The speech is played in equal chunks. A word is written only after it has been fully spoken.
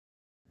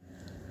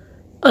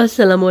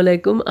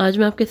अस्सलामुअलैकुम। आज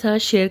मैं आपके साथ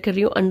शेयर कर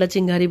रही हूँ अंडा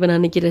चिंगारी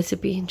बनाने की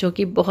रेसिपी, जो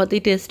कि बहुत ही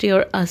टेस्टी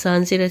और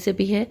आसान सी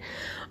रेसिपी है।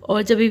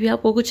 और जब भी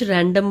आपको कुछ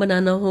रैंडम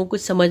बनाना हो,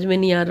 कुछ समझ में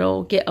नहीं आ रहा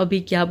हो कि अभी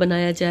क्या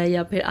बनाया जाए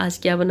या फिर आज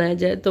क्या बनाया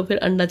जाए, तो फिर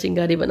अंडा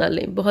चिंगारी बना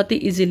लें, बहुत ही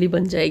इजीली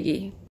बन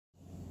जाएगी।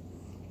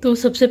 तो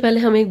सबसे पहले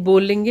हम एक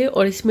बोल लेंगे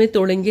और इसमें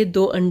तोड़ेंगे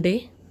 2 अंडे।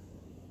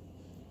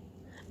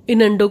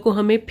 इन अंडों को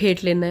हमें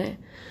फेंट लेना है।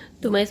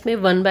 तो मैं इसमें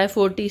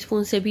 1/4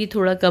 टीस्पून से भी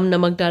थोड़ा कम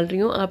नमक डाल रही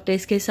हूँ, आप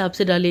टेस्ट के हिसाब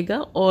से डालिएगा।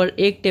 और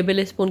 1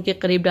 टेबल स्पून के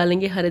करीब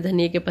डालेंगे हरे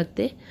धनिया के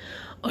पत्ते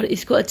और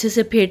इसको अच्छे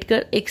से फेंट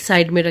कर एक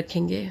साइड में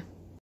रखेंगे।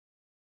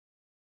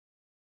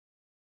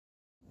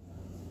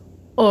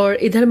 और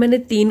इधर मैंने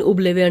 3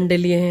 उबले हुए अंडे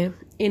लिए हैं।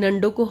 इन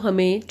अंडों को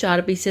हमें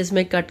 4 पीसेस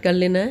में कट कर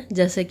लेना है,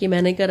 जैसे कि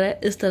मैंने करा है।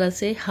 इस तरह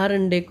से हर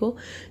अंडे को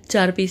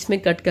 4 पीस में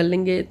कट कर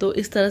लेंगे, तो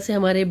इस तरह से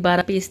हमारे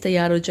 12 पीस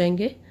तैयार हो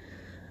जाएंगे।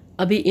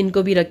 अभी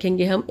इनको भी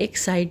रखेंगे हम एक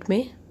साइड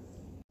में।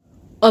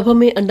 अब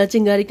हमें अंडा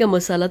चिंगारी का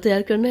मसाला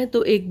तैयार करना है।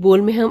 तो एक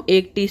बोल में हम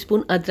 1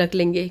 टीस्पून अदरक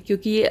लेंगे,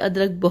 क्योंकि ये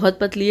अदरक बहुत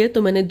पतली है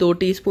तो मैंने 2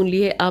 टीस्पून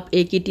लिए, आप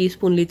 1 ही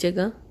टीस्पून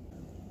लीजिएगा।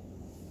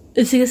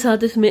 इसी के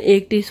साथ इसमें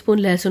 1 टीस्पून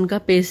लहसुन का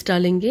पेस्ट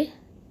डालेंगे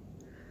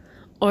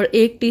और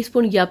 1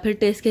 टीस्पून या फिर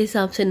टेस्ट के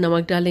हिसाब से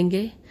नमक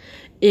डालेंगे।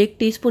 1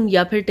 टीस्पून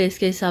या फिर टेस्ट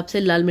के हिसाब से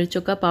लाल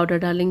मिर्चों का पाउडर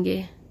डालेंगे।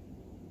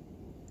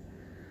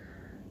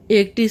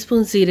 1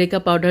 टीस्पून जीरे का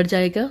पाउडर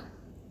जाएगा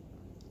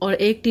और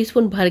 1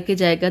 टीस्पून भर के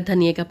जाएगा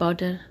धनिया का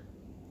पाउडर।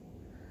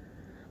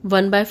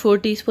 1/4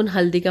 टीस्पून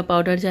हल्दी का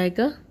पाउडर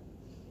जाएगा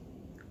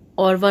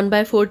और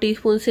 1/4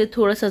 टीस्पून से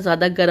थोड़ा सा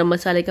ज़्यादा गरम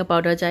मसाले का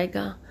पाउडर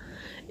जाएगा।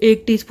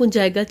 1 टीस्पून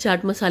जाएगा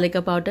चाट मसाले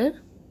का पाउडर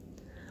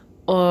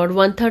और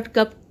 1/3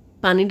 कप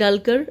पानी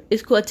डालकर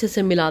इसको अच्छे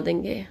से मिला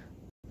देंगे।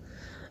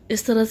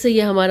 इस तरह से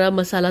ये हमारा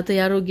मसाला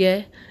तैयार हो गया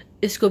है।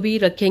 इसको भी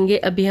रखेंगे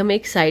अभी हम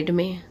एक साइड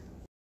में।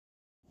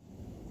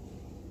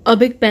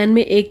 अब एक पैन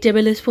में 1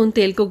 टेबल स्पून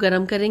तेल को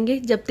गरम करेंगे।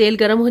 जब तेल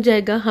गरम हो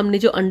जाएगा, हमने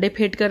जो अंडे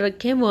फेंट कर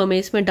रखे हैं वो हमें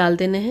इसमें डाल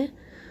देने हैं।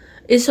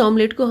 इस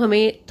ऑमलेट को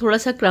हमें थोड़ा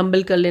सा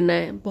क्रम्बल कर लेना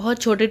है,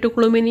 बहुत छोटे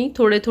टुकड़ों में नहीं,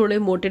 थोड़े थोड़े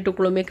मोटे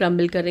टुकड़ों में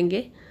क्रम्बल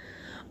करेंगे।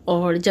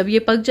 और जब ये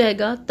पक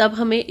जाएगा तब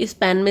हमें इस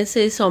पैन में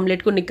से इस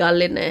ऑमलेट को निकाल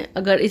लेना है।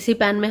 अगर इसी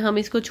पैन में हम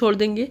इसको छोड़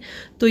देंगे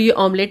तो ये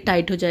ऑमलेट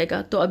टाइट हो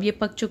जाएगा। तो अब ये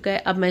पक चुका है,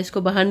 अब मैं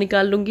इसको बाहर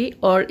निकाल लूँगी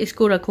और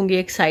इसको रखूँगी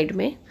एक साइड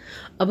में।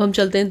 अब हम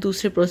चलते हैं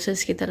दूसरे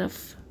प्रोसेस की तरफ।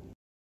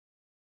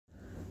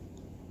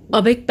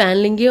 अब एक पैन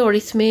लेंगे और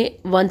इसमें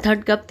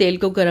 1/3 कप तेल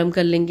को गरम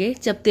कर लेंगे।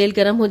 जब तेल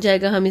गरम हो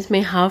जाएगा, हम इसमें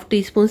 1/2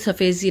 टीस्पून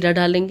सफ़ेद ज़ीरा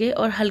डालेंगे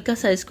और हल्का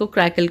सा इसको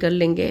क्रैकल कर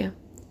लेंगे।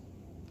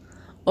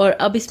 और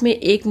अब इसमें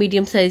 1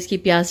 मीडियम साइज़ की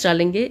प्याज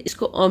डालेंगे।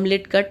 इसको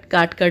ऑमलेट कट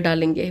काट कर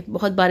डालेंगे,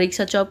 बहुत बारीक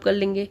सा चॉप कर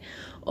लेंगे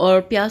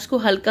और प्याज को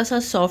हल्का सा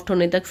सॉफ्ट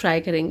होने तक फ्राई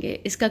करेंगे।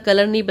 इसका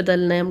कलर नहीं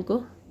बदलना है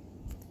हमको।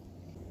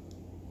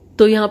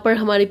 तो यहाँ पर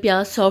हमारी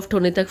प्याज सॉफ्ट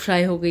होने तक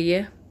फ्राई हो गई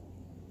है।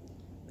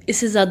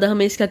 इससे ज़्यादा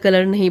हमें इसका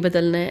कलर नहीं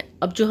बदलना है।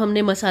 अब जो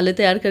हमने मसाले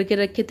तैयार करके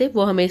रखे थे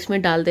वो हमें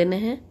इसमें डाल देने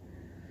हैं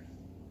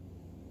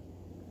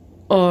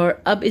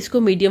और अब इसको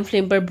मीडियम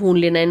फ्लेम पर भून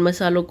लेना है। इन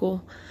मसालों को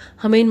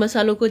हमें इन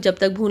मसालों को जब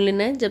तक भून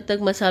लेना है जब तक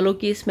मसालों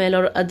की स्मेल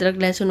और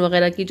अदरक लहसुन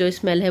वगैरह की जो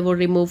स्मेल है वो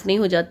रिमूव नहीं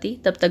हो जाती,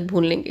 तब तक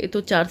भून लेंगे।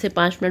 तो 4 से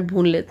 5 मिनट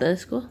भून लेते हैं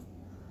इसको।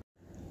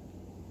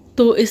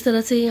 तो इस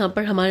तरह से यहाँ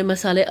पर हमारे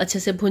मसाले अच्छे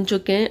से भुन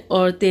चुके हैं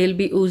और तेल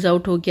भी ऊज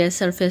आउट हो गया है,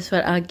 सरफेस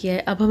पर आ गया है।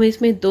 अब हमें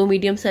इसमें 2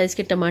 मीडियम साइज़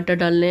के टमाटर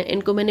डालने हैं।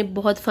 इनको मैंने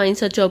बहुत फाइन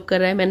सा चॉप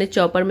करा है, मैंने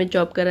चॉपर में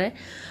चॉप करा है।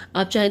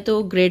 आप चाहें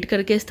तो ग्रेट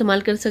करके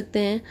इस्तेमाल कर सकते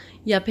हैं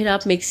या फिर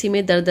आप मिक्सी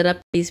में दरदरा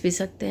पीस भी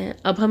सकते हैं।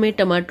 अब हमें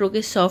टमाटरों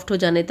के सॉफ्ट हो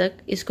जाने तक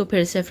इसको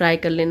फिर से फ्राई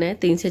कर लेना है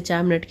 3 से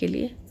 4 मिनट के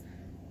लिए।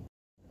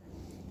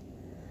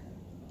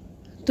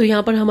 तो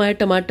यहाँ पर हमारे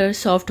टमाटर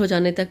सॉफ्ट हो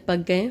जाने तक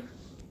पक गए हैं।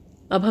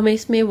 अब हमें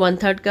इसमें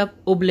 1/3 कप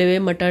उबले हुए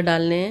मटर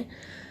डालने हैं।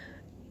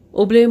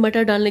 उबले हुए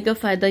मटर डालने का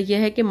फ़ायदा यह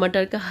है कि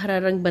मटर का हरा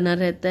रंग बना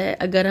रहता है।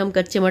 अगर हम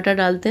कच्चे मटर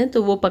डालते हैं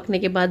तो वो पकने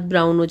के बाद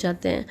ब्राउन हो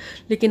जाते हैं,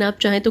 लेकिन आप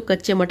चाहें तो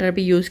कच्चे मटर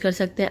भी यूज़ कर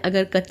सकते हैं।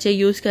 अगर कच्चे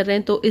यूज़ कर रहे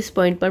हैं तो इस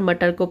पॉइंट पर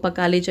मटर को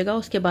पका लीजिएगा,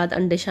 उसके बाद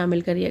अंडे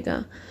शामिल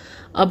करिएगा।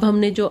 अब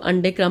हमने जो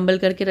अंडे क्रम्बल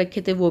करके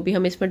रखे थे वो भी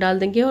हम इसमें डाल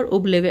देंगे और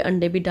उबले हुए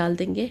अंडे भी डाल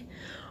देंगे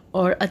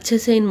और अच्छे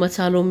से इन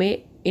मसालों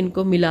में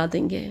इनको मिला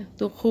देंगे।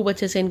 तो खूब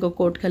अच्छे से इनको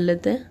कोट कर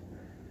लेते हैं।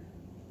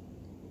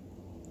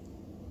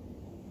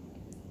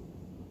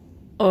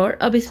 और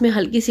अब इसमें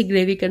हल्की सी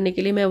ग्रेवी करने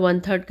के लिए मैं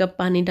 1/3 कप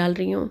पानी डाल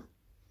रही हूँ।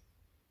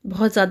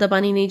 बहुत ज़्यादा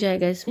पानी नहीं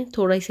जाएगा इसमें,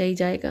 थोड़ा ही सही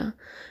जाएगा।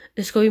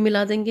 इसको भी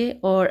मिला देंगे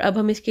और अब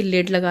हम इसकी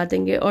लिड लगा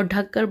देंगे और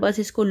ढककर बस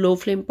इसको लो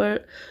फ्लेम पर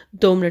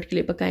 2 मिनट के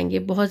लिए पकाएंगे।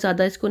 बहुत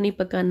ज़्यादा इसको नहीं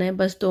पकाना है,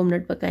 बस 2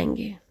 मिनट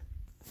पकाएंगे।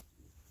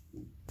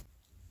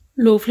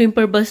 लो फ्लेम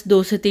पर बस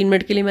 2 से 3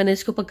 मिनट के लिए मैंने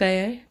इसको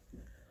पकाया है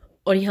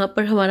और यहाँ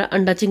पर हमारा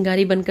अंडा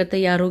चिंगारी बनकर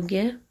तैयार हो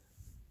गया है।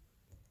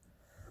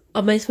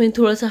 अब मैं इसमें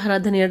थोड़ा सा हरा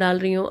धनिया डाल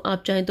रही हूँ,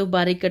 आप चाहें तो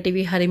बारीक कटी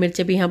हुई हरी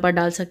मिर्चें भी यहाँ पर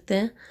डाल सकते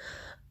हैं।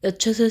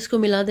 अच्छे से इसको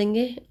मिला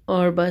देंगे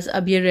और बस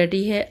अब ये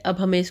रेडी है। अब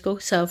हमें इसको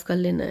सर्व कर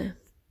लेना है।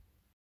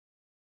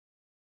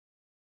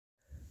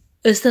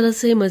 इस तरह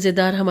से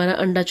मज़ेदार हमारा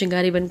अंडा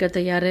चिंगारी बनकर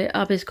तैयार है।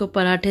 आप इसको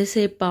पराठे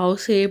से, पाव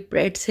से,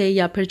 ब्रेड से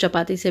या फिर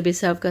चपाती से भी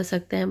सर्व कर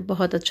सकते हैं,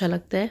 बहुत अच्छा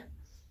लगता है।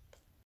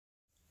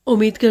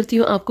 उम्मीद करती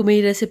हूँ आपको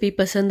मेरी रेसिपी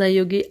पसंद आई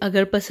होगी।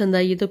 अगर पसंद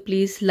आई है तो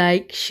प्लीज़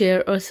लाइक, शेयर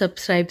और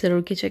सब्सक्राइब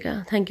ज़रूर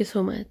कीजिएगा। Thank you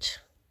so much.